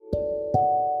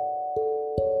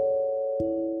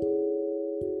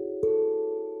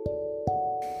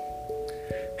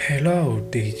Hello,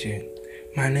 DJ.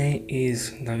 My name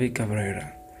is David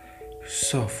Cabrera.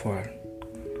 Software,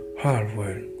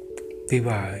 hardware,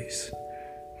 device,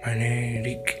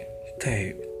 magnetic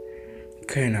tape,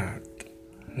 cannot,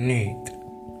 need,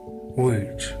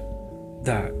 which,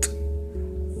 that,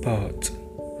 but,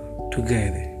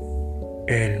 together,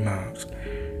 elmas,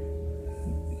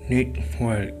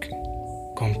 network,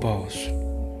 compose,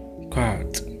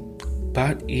 card,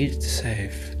 but it's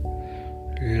safe,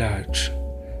 large,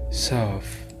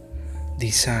 soft,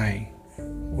 design,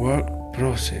 work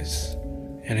process,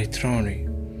 electronic,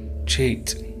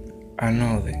 cheat,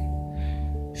 another,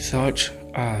 such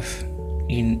as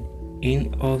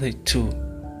in order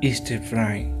to is the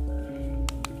brain.